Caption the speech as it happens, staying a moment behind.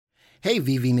Hey,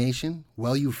 VV Nation.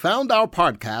 Well, you found our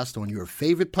podcast on your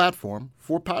favorite platform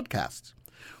for podcasts.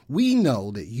 We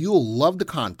know that you'll love the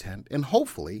content and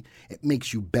hopefully it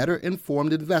makes you better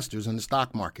informed investors in the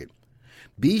stock market.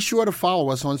 Be sure to follow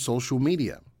us on social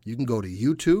media. You can go to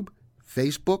YouTube,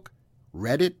 Facebook,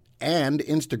 Reddit, and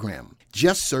Instagram.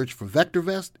 Just search for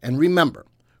VectorVest and remember,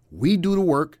 we do the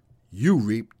work, you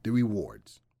reap the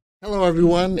rewards. Hello,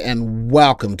 everyone, and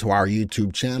welcome to our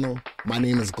YouTube channel. My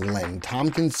name is Glenn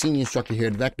Tompkins, Senior Instructor here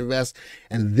at VectorVest,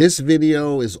 and this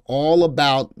video is all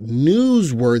about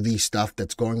newsworthy stuff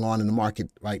that's going on in the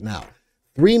market right now.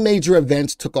 3 major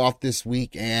events took off this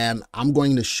week, and I'm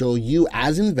going to show you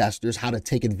as investors how to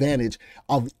take advantage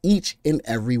of each and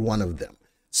every one of them.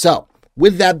 So,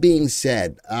 with that being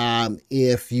said,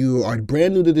 if you are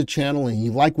brand new to the channel and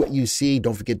you like what you see,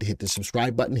 don't forget to hit the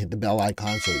subscribe button, hit the bell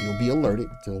icon so that you'll be alerted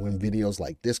to when videos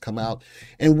like this come out.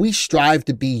 And we strive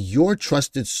to be your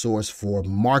trusted source for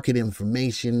market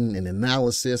information and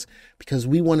analysis because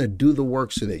we want to do the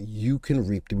work so that you can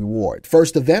reap the reward.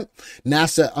 First event,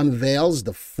 NASA unveils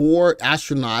the 4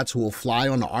 astronauts who will fly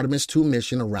on the Artemis 2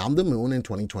 mission around the moon in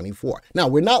 2024. Now,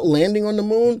 we're not landing on the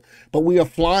moon, but we are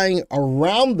flying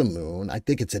around the moon. I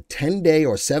think it's a 10-day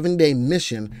or 7-day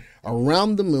mission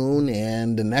around the moon,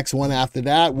 and the next one after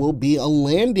that will be a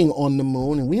landing on the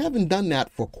moon, and we haven't done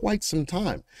that for quite some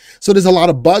time. So there's a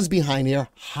lot of buzz behind here.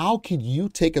 How could you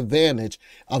take advantage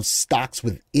of stocks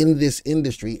within this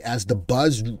industry as the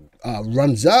buzz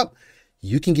runs up?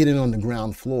 You can get in on the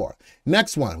ground floor.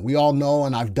 Next one, we all know,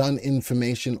 and I've done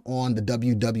information on the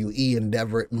WWE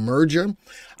Endeavor merger.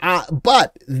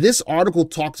 But this article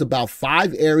talks about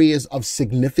 5 areas of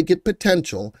significant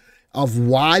potential of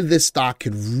why this stock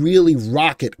could really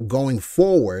rocket going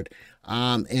forward.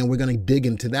 And we're going to dig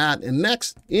into that. And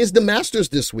next is the Masters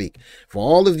this week. For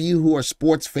all of you who are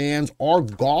sports fans or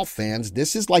golf fans,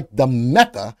 this is like the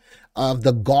mecca of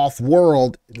the golf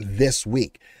world this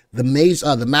week. The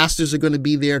Masters are going to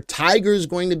be there. Tiger is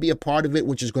going to be a part of it,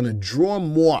 which is going to draw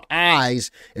more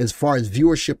eyes as far as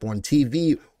viewership on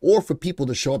TV or for people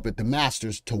to show up at the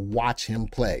Masters to watch him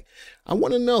play. I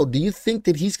want to know, do you think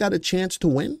that he's got a chance to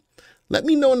win? Let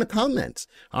me know in the comments.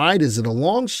 All right, is it a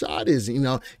long shot?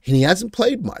 He hasn't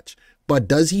played much, but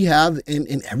does he have,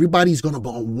 and everybody's going to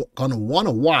want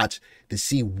to watch to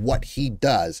see what he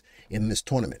does in this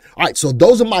tournament. All right, so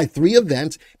those are my 3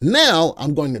 events. Now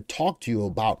I'm going to talk to you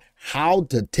about how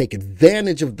to take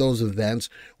advantage of those events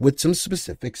with some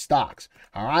specific stocks.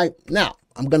 All right, now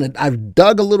I've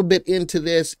dug a little bit into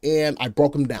this and I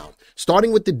broke them down.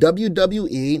 Starting with the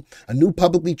WWE, a new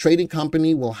publicly traded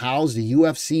company will house the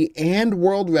UFC and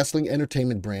World Wrestling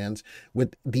Entertainment brands,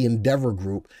 with the Endeavor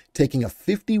Group taking a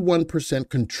 51%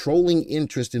 controlling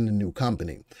interest in the new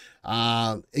company.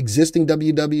 Existing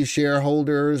WWE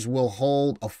shareholders will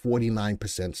hold a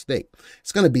 49% stake.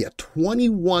 It's going to be a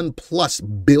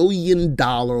 $21+ billion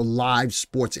live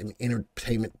sports and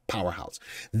entertainment powerhouse.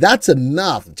 That's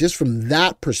enough just from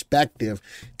that perspective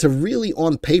to really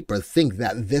on paper think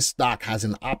that this stock has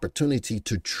an opportunity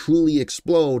to truly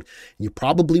explode. You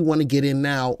probably want to get in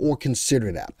now or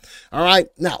consider that. All right.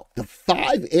 Now, the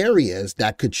 5 areas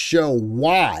that could show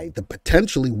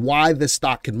potentially why this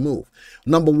stock can move.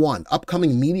 Number 1,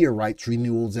 upcoming media rights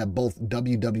renewals at both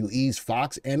WWE's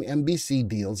Fox and NBC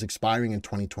deals expiring in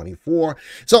 2024.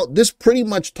 So this pretty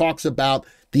much talks about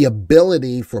the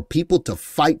ability for people to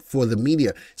fight for the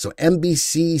media. So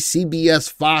NBC,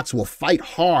 CBS, Fox will fight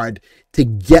hard to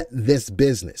get this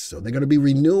business. So they're going to be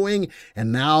renewing,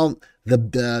 and now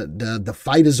the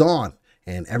fight is on.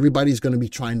 And everybody's going to be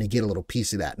trying to get a little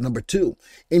piece of that. Number 2,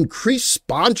 increased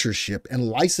sponsorship and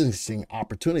licensing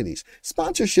opportunities.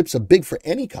 Sponsorships are big for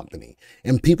any company,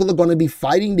 and people are going to be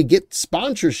fighting to get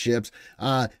sponsorships.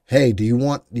 Hey, do you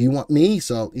want me?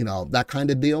 So, that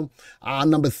kind of deal.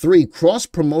 Number 3,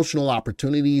 cross-promotional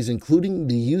opportunities, including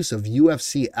the use of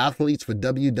UFC athletes for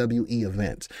WWE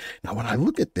events. Now, when I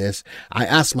look at this, I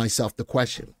ask myself the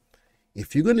question,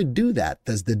 if you're going to do that,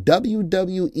 does the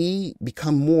WWE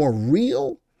become more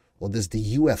real, or does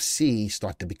the UFC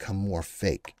start to become more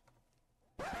fake?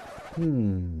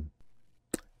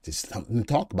 Just something to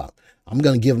talk about. I'm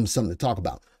going to give them something to talk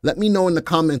about. Let me know in the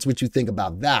comments what you think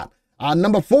about that.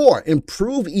 Number 4,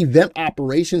 improve event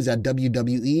operations at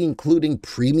WWE, including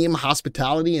premium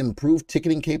hospitality and improved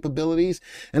ticketing capabilities.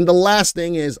 And the last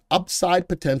thing is upside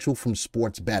potential from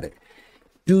sports betting.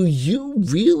 Do you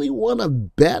really want to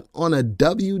bet on a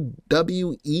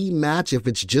WWE match if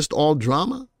it's just all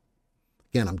drama?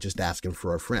 Again, I'm just asking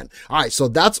for a friend. All right, so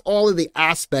that's all of the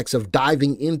aspects of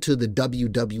diving into the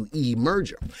WWE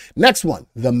merger. Next one,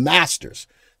 the Masters.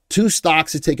 Two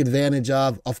stocks to take advantage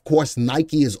of. Of course,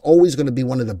 Nike is always going to be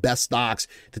one of the best stocks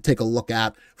to take a look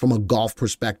at from a golf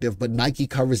perspective, but Nike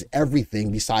covers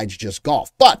everything besides just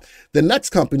golf. But the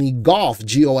next company, Golf,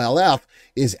 Golf,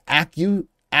 is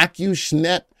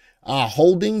Acushnet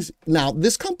Holdings. Now,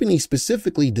 this company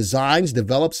specifically designs,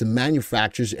 develops, and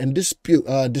manufactures and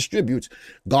distributes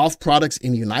golf products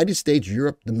in the United States,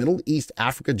 Europe, the Middle East,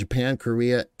 Africa, Japan,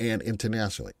 Korea, and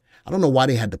internationally. I don't know why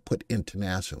they had to put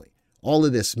internationally. All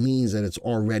of this means that it's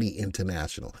already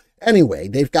international. Anyway,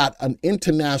 they've got an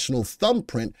international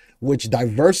thumbprint, which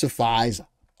diversifies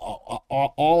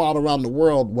all out around the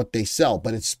world what they sell,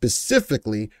 but it's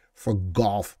specifically for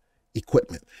golf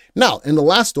equipment. Now, in the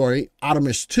last story,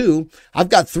 Artemis 2, I've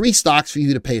got three stocks for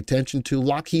you to pay attention to.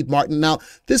 Lockheed Martin. Now,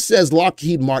 this says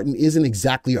Lockheed Martin isn't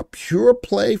exactly a pure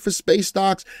play for space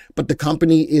stocks, but the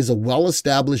company is a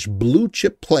well-established blue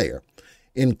chip player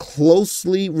in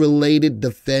closely related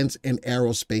defense and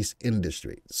aerospace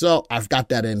industry. So I've got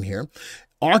that in here.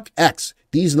 ARCX,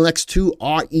 these next two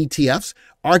are ETFs.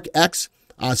 ARCX,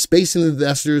 space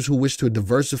investors who wish to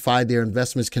diversify their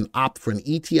investments can opt for an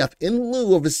ETF in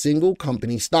lieu of a single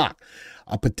company stock.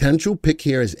 A potential pick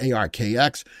here is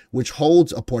ARKX, which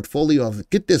holds a portfolio of,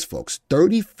 get this folks,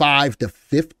 35 to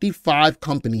 55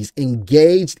 companies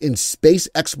engaged in space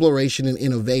exploration and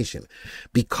innovation.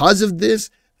 Because of this,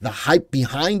 the hype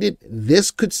behind it, this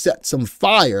could set some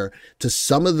fire to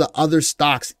some of the other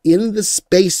stocks in the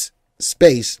space.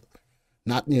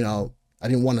 Not, I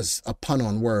didn't want a pun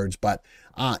on words, but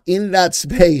in that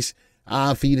space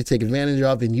for you to take advantage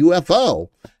of. In UFO,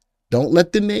 don't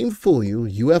let the name fool you.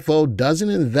 UFO doesn't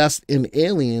invest in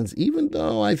aliens, even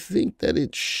though I think that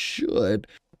it should.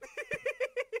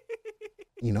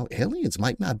 Aliens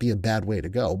might not be a bad way to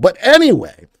go. But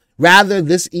anyway, rather,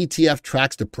 this ETF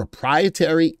tracks the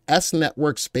proprietary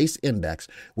S-Network Space Index,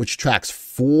 which tracks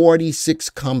 46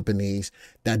 companies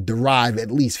that derive at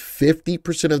least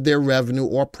 50% of their revenue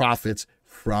or profits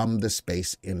from the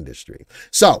space industry.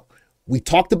 So we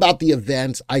talked about the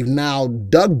events. I've now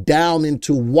dug down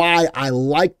into why I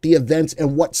like the events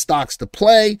and what stocks to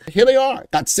play. Here they are.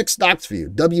 Got 6 stocks for you.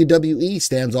 WWE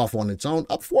stands off on its own,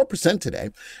 up 4% today.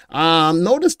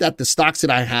 Notice that the stocks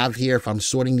that I have here, if I'm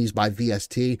sorting these by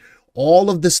VST, all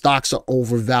of the stocks are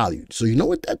overvalued. So you know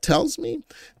what that tells me?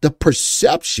 The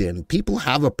perception, people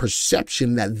have a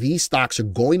perception that these stocks are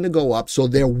going to go up, so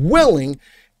they're willing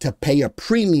to pay a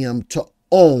premium to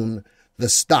own the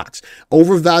stocks.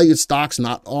 Overvalued stocks,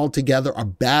 not altogether are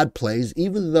bad plays,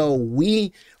 even though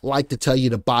we like to tell you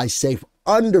to buy safe,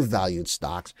 undervalued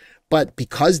stocks. But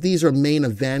because these are main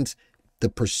events, the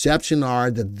perception are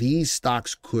that these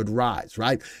stocks could rise,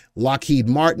 right? Lockheed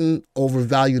Martin,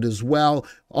 overvalued as well.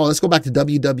 Oh, let's go back to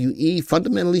WWE.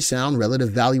 Fundamentally sound,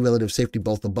 relative value, relative safety,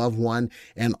 both above 1,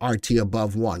 and RT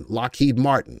above 1. Lockheed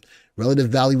Martin, relative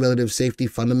value, relative safety,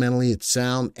 fundamentally it's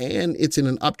sound, and it's in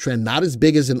an uptrend. Not as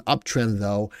big as an uptrend,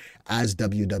 though, as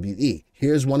WWE.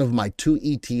 Here's one of my 2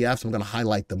 ETFs. I'm going to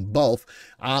highlight them both.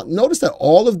 Notice that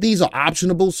all of these are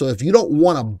optionable, so if you don't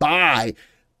want to buy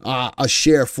a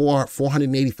share for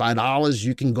 $485,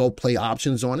 you can go play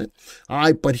options on it. All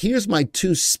right, but here's my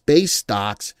 2 space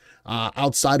stocks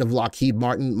outside of Lockheed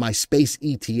Martin, my space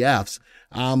ETFs.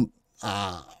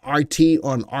 RT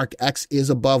on ARCX is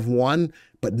above 1,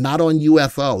 but not on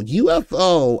UFO.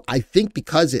 UFO, I think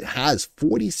because it has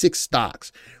 46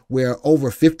 stocks where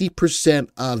over 50%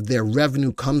 of their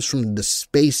revenue comes from the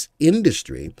space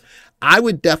industry, I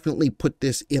would definitely put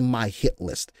this in my hit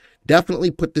list.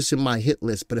 Definitely put this in my hit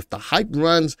list. But if the hype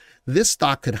runs, this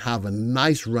stock could have a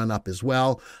nice run up as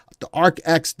well. The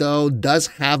ARCX, though, does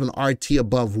have an RT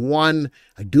above 1.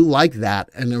 I do like that.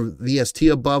 And the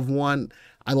VST above 1,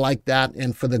 I like that.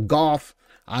 And for the golf,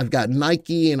 I've got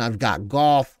Nike and I've got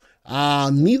golf.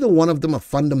 Neither one of them are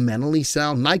fundamentally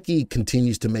sound. Nike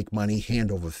continues to make money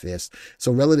hand over fist.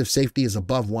 So relative safety is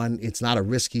above 1. It's not a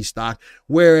risky stock.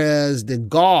 Whereas the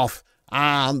golf,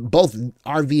 both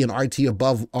RV and RT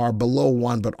above are below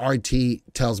 1, but RT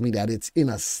tells me that it's in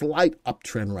a slight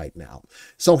uptrend right now.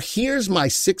 So here's my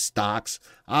 6 stocks.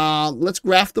 Let's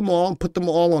graph them all, put them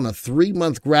all on a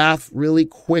 3-month graph really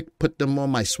quick, put them on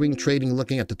my swing trading,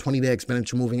 looking at the 20-day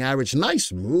exponential moving average.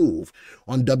 Nice move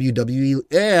on WWE,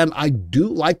 and I do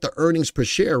like the earnings per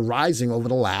share rising over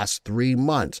the last 3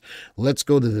 months. Let's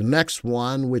go to the next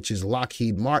one, which is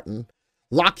Lockheed Martin.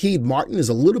 Lockheed Martin is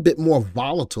a little bit more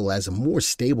volatile as a more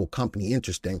stable company.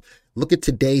 Interesting. Look at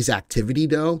today's activity,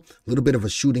 though. A little bit of a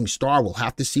shooting star. We'll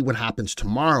have to see what happens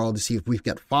tomorrow to see if we've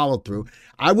got follow through.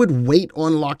 I would wait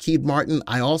on Lockheed Martin.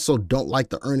 I also don't like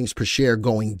the earnings per share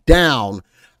going down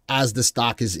as the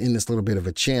stock is in this little bit of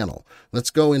a channel. Let's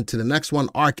go into the next one,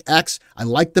 ARCX. I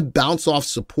like the bounce off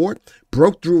support,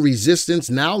 broke through resistance,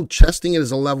 now testing it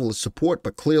as a level of support,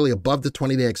 but clearly above the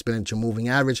 20-day exponential moving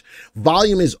average.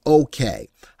 Volume is okay,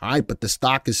 all right, but the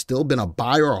stock has still been a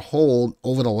buy or a hold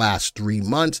over the last 3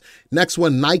 months. Next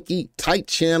one, Nike, tight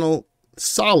channel,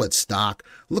 solid stock.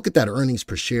 Look at that earnings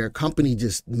per share. Company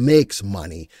just makes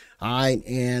money. All right.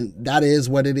 And that is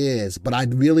what it is. But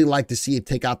I'd really like to see it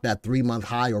take out that 3-month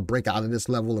high or break out of this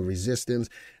level of resistance.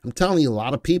 I'm telling you, a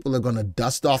lot of people are going to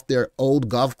dust off their old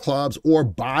golf clubs or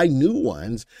buy new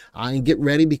ones and get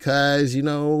ready because,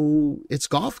 it's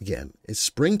golf again. It's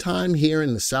springtime here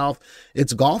in the South.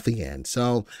 It's golf again.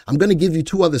 So I'm going to give you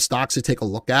 2 other stocks to take a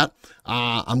look at.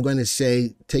 I'm going to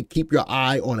say keep your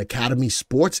eye on Academy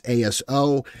Sports,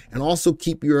 ASO, and also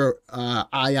keep your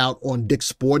eye out on Dick's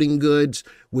Sporting Goods,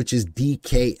 which is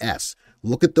DKS.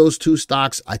 Look at those 2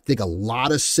 stocks. I think a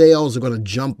lot of sales are going to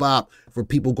jump up for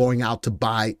people going out to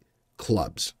buy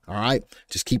clubs. All right.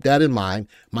 Just keep that in mind.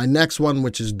 My next one,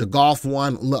 which is the golf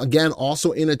one, again,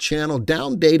 also in a channel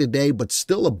down day to day, but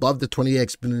still above the 20-day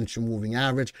exponential moving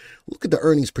average. Look at the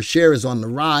earnings per share is on the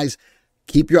rise.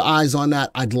 Keep your eyes on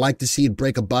that. I'd like to see it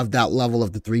break above that level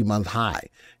of the 3-month high.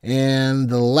 And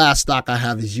the last stock I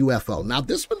have is UFO. Now,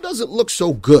 this one doesn't look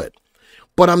so good,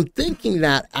 but I'm thinking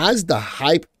that as the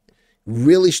hype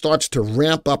really starts to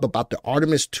ramp up about the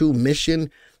Artemis 2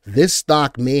 mission, this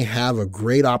stock may have a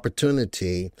great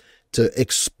opportunity to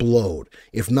explode.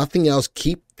 If nothing else,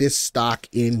 keep this stock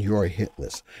in your hit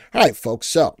list. All right, folks.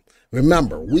 So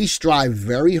remember, we strive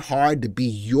very hard to be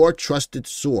your trusted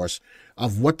source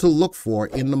of what to look for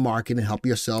in the market and help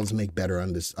yourselves make better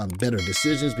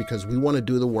decisions, because we want to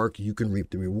do the work. You can reap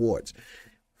the rewards.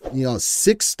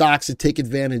 6 stocks to take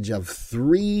advantage of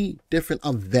 3 different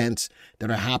events that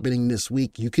are happening this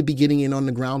week. You could be getting in on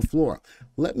the ground floor.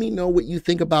 Let me know what you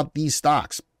think about these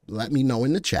stocks. Let me know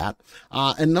in the chat.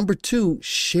 And number 2,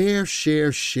 share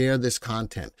this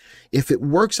content. If it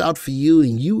works out for you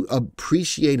and you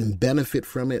appreciate and benefit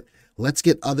from it, let's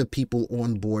get other people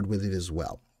on board with it as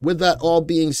well. With that all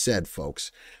being said,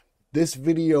 folks, this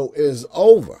video is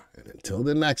over. And until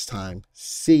the next time,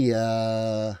 see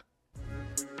ya.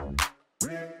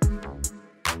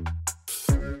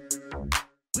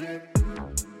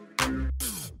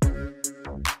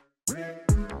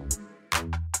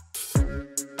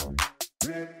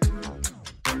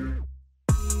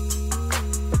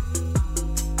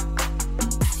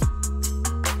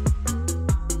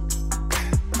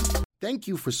 Thank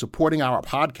you for supporting our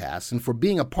podcast and for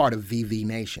being a part of VV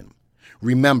Nation.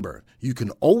 Remember, you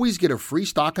can always get a free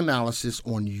stock analysis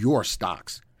on your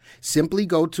stocks. Simply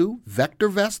go to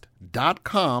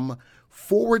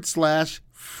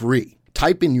VectorVest.com/free.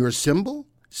 Type in your symbol,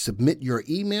 submit your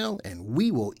email, and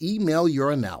we will email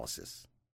your analysis.